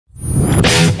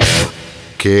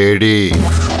కేడి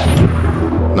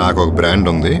నాకు ఒక బ్రాండ్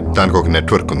ఉంది, దానికి ఒక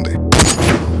నెట్వర్క్ ఉంది.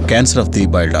 Cancer of the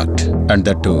bile డాక్ట్ and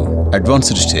that to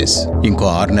advanced stage. ఇంకో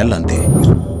 6 నెలలు అంతే.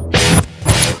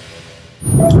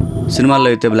 సినిమాల్లో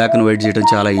అయితే బ్లాక్ అండ్ వైట్ చేయడం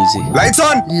చాలా easy. Lights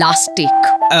on. Last take.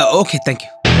 Okay, thank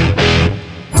you.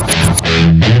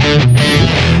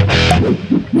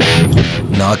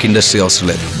 నాకు ఇండస్ట్రీ అవసరం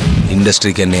లేదు,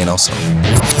 ఇండస్ట్రీకే నేను అవసరం.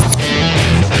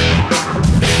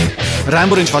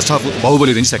 Rambo range first half,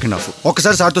 Baahubali range second half.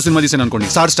 ఒక్కసారి సార్తో సినిమా తీసాను అనుకోండి,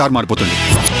 స్టార్ మారిపోతుంది.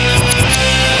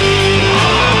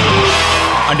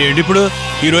 అంటే ఏంటి ఇప్పుడు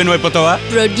హీరోయిన్ అయిపోతావా?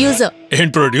 ప్రొడ్యూసర్.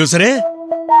 ఏంటి ప్రొడ్యూసరే?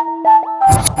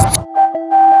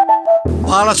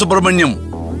 Balasubrahmanyam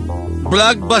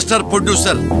block buster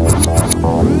producer.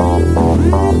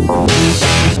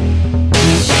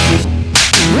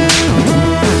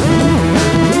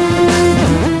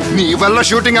 నీ వల్ల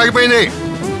షూటింగ్ ఆగిపోయింది.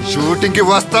 షూటింగ్ కి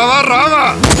వస్తావా రావా?